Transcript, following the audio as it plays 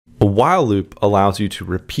while loop allows you to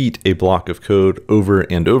repeat a block of code over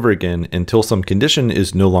and over again until some condition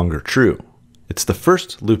is no longer true. It's the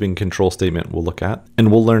first looping control statement we'll look at, and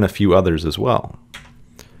we'll learn a few others as well.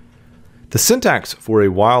 The syntax for a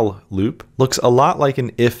while loop looks a lot like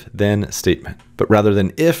an if-then statement, but rather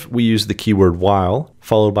than if, we use the keyword while,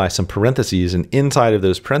 followed by some parentheses, and inside of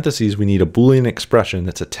those parentheses we need a Boolean expression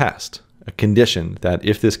that's a test, a condition that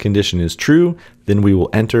if this condition is true, then we will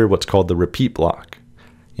enter what's called the repeat block.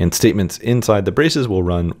 And statements inside the braces will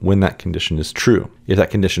run when that condition is true. If that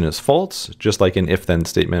condition is false, just like an if-then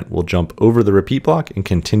statement, we'll jump over the repeat block and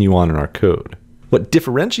continue on in our code. What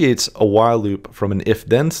differentiates a while loop from an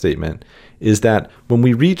if-then statement is that when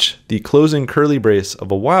we reach the closing curly brace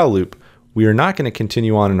of a while loop, we are not going to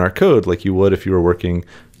continue on in our code like you would if you were working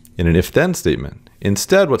in an if-then statement.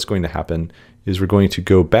 Instead, what's going to happen is we're going to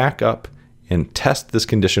go back up and test this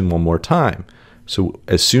condition one more time. So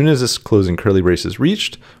as soon as this closing curly brace is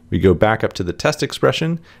reached, we go back up to the test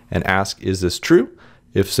expression and ask, is this true?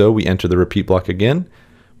 If so, we enter the repeat block again.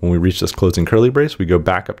 When we reach this closing curly brace, we go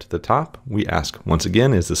back up to the top. We ask once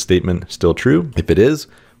again, is this statement still true? If it is,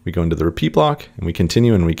 we go into the repeat block and we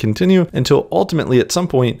continue until ultimately at some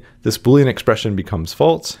point, this Boolean expression becomes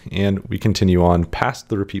false and we continue on past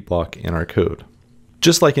the repeat block in our code.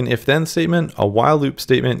 Just like an if-then statement, a while loop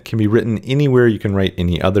statement can be written anywhere you can write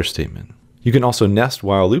any other statement. You can also nest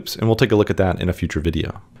while loops, and we'll take a look at that in a future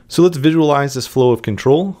video. So let's visualize this flow of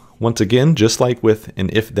control. Once again, just like with an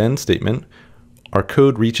if-then statement, our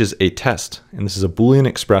code reaches a test, and this is a Boolean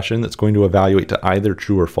expression that's going to evaluate to either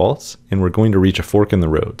true or false, and we're going to reach a fork in the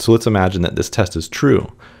road. So let's imagine that this test is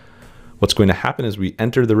true. What's going to happen is we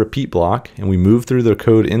enter the repeat block, and we move through the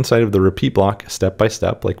code inside of the repeat block step by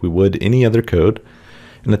step like we would any other code.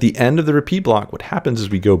 And at the end of the repeat block, what happens is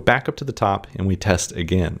we go back up to the top and we test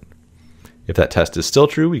again. If that test is still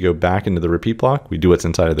true, we go back into the repeat block, we do what's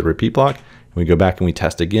inside of the repeat block, and we go back and we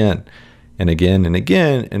test again and again and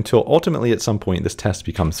again until ultimately at some point this test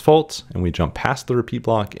becomes false and we jump past the repeat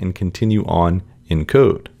block and continue on in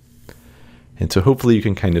code. And so hopefully you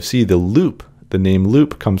can kind of see the loop. The name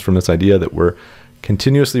loop comes from this idea that we're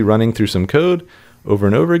continuously running through some code over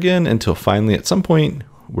and over again until finally at some point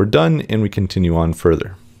we're done and we continue on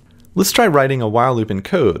further. Let's try writing a while loop in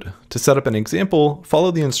code. To set up an example, follow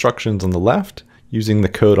the instructions on the left using the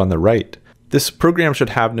code on the right. This program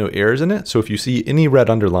should have no errors in it, so if you see any red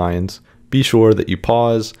underlines, be sure that you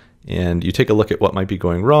pause and you take a look at what might be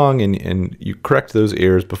going wrong and you correct those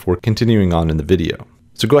errors before continuing on in the video.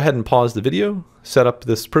 So go ahead and pause the video, set up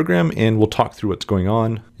this program, and we'll talk through what's going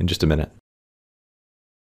on in just a minute.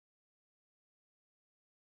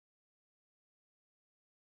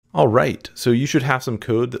 All right, so you should have some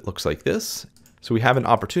code that looks like this. So we have an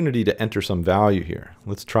opportunity to enter some value here.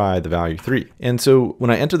 Let's try the value 3. And so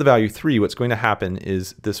when I enter the value 3, what's going to happen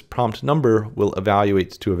is this prompt number will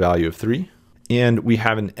evaluate to a value of 3. And we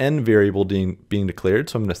have an n variable being declared.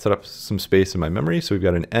 So I'm going to set up some space in my memory. So we've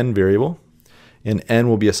got an n variable, and n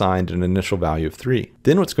will be assigned an initial value of 3.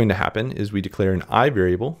 Then what's going to happen is we declare an I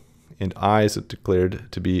variable, and I is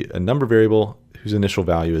declared to be a number variable whose initial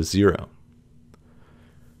value is 0.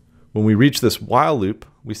 When we reach this while loop,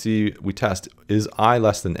 we test, is I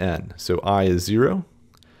less than n? So I is 0.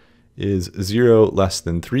 Is 0 less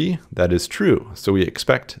than 3? That is true. So we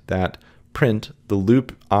expect that print the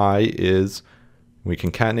loop I is, we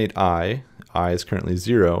concatenate I is currently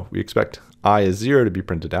 0. We expect I is 0 to be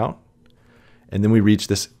printed out. And then we reach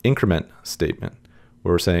this increment statement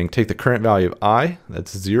where we're saying take the current value of I,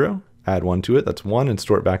 that's 0, add 1 to it, that's 1, and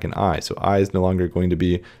store it back in I. So I is no longer going to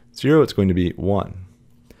be 0, it's going to be 1.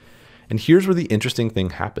 And here's where the interesting thing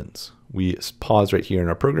happens. We pause right here in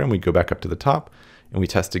our program, we go back up to the top, and we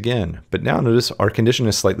test again. But now notice our condition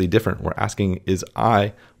is slightly different. We're asking, is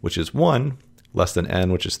I, which is 1, less than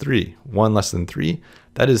n, which is 3? 1 less than 3?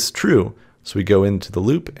 That is true. So we go into the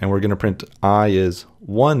loop, and we're going to print I is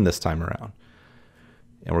 1 this time around.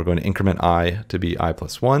 And we're going to increment I to be I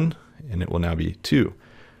plus 1, and it will now be 2.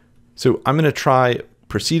 So I'm going to try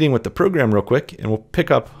proceeding with the program real quick, and we'll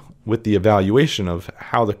pick up with the evaluation of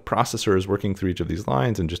how the processor is working through each of these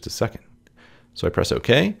lines in just a second. So I press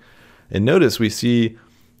OK, and notice we see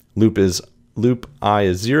loop I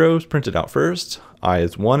is 0 is printed out first, I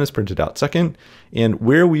is 1 is printed out second, and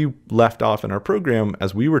where we left off in our program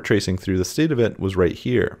as we were tracing through the state of it was right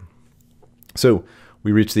here. So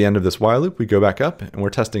we reach the end of this while loop, we go back up, and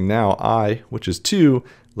we're testing now I, which is 2,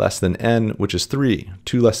 less than n, which is 3.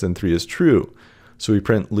 2 less than 3 is true. So we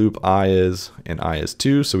print loop I is, and I is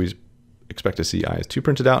 2. So we expect to see I is 2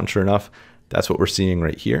 printed out. And sure enough, that's what we're seeing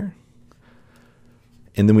right here.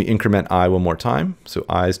 And then we increment I one more time. So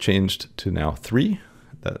I is changed to now 3.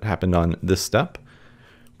 That happened on this step.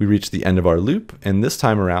 We reach the end of our loop, and this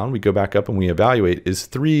time around we go back up and we evaluate, is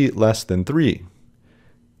 3 less than 3?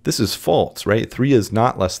 This is false, right? 3 is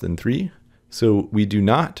not less than 3. So we do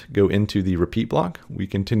not go into the repeat block. We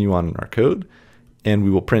continue on in our code, and we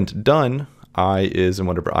will print done. I is, and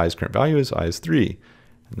whatever i's current value is, I is 3.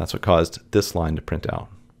 And that's what caused this line to print out.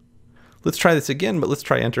 Let's try this again, but let's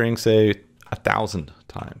try entering, say, 1,000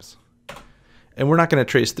 times. And we're not going to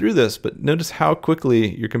trace through this, but notice how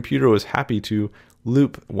quickly your computer was happy to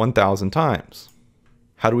loop 1,000 times.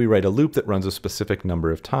 How do we write a loop that runs a specific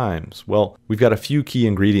number of times? Well, we've got a few key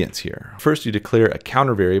ingredients here. First, you declare a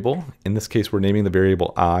counter variable. In this case, we're naming the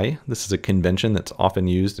variable I. This is a convention that's often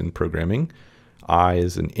used in programming. I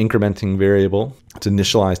is an incrementing variable. It's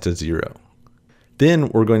initialized to 0. Then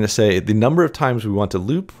we're going to say the number of times we want to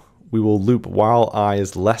loop, we will loop while I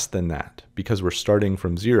is less than that because we're starting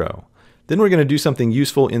from 0. Then we're going to do something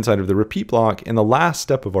useful inside of the repeat block, and the last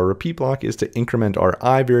step of our repeat block is to increment our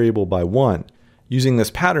I variable by 1. Using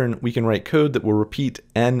this pattern, we can write code that will repeat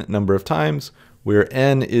n number of times, where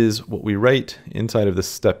n is what we write inside of this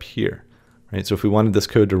step here. Right? So if we wanted this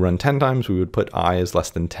code to run 10 times, we would put I is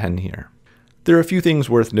less than 10 here. There are a few things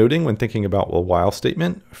worth noting when thinking about a while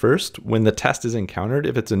statement. First, when the test is encountered,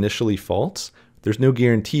 if it's initially false, there's no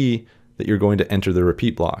guarantee that you're going to enter the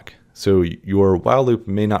repeat block. So your while loop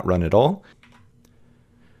may not run at all.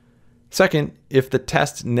 Second, if the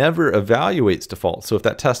test never evaluates to false, so if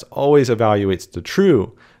that test always evaluates to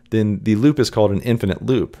true, then the loop is called an infinite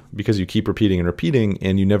loop because you keep repeating and repeating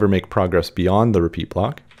and you never make progress beyond the repeat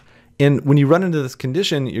block. And when you run into this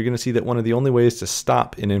condition, you're going to see that one of the only ways to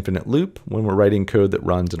stop an infinite loop when we're writing code that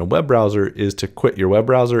runs in a web browser is to quit your web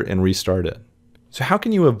browser and restart it. So how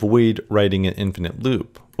can you avoid writing an infinite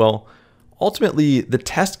loop? Well, ultimately, the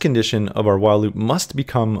test condition of our while loop must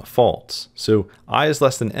become false. So I is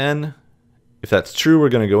less than n. If that's true, we're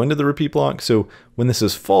going to go into the repeat block. So when this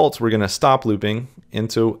is false, we're going to stop looping.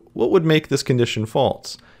 And so what would make this condition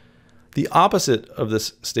false? The opposite of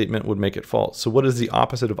this statement would make it false. So what is the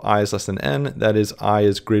opposite of I is less than n? That is I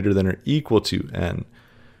is greater than or equal to n.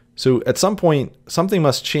 So at some point, something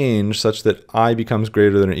must change such that I becomes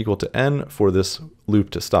greater than or equal to n for this loop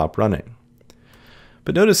to stop running.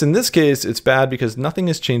 But notice in this case, it's bad because nothing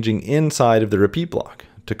is changing inside of the repeat block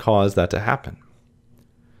to cause that to happen.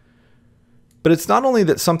 But it's not only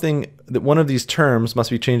that one of these terms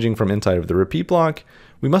must be changing from inside of the repeat block,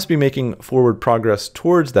 we must be making forward progress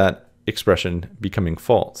towards that expression becoming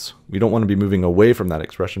false. We don't want to be moving away from that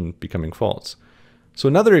expression becoming false. So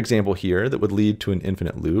another example here that would lead to an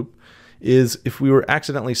infinite loop is if we were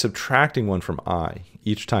accidentally subtracting 1 from I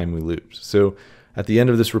each time we looped. So at the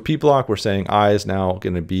end of this repeat block, we're saying I is now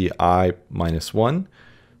going to be I minus 1.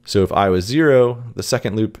 So if I was 0, the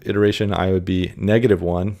second loop iteration, I would be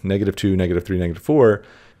 -1, -2, -3, -4.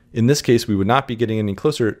 In this case, we would not be getting any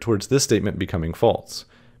closer towards this statement becoming false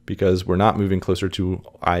because we're not moving closer to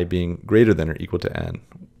I being greater than or equal to n.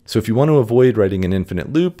 So if you want to avoid writing an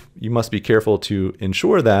infinite loop, you must be careful to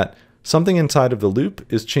ensure that something inside of the loop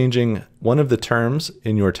is changing one of the terms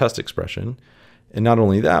in your test expression. And not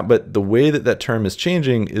only that, but the way that that term is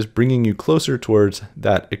changing is bringing you closer towards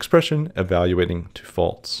that expression evaluating to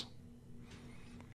false.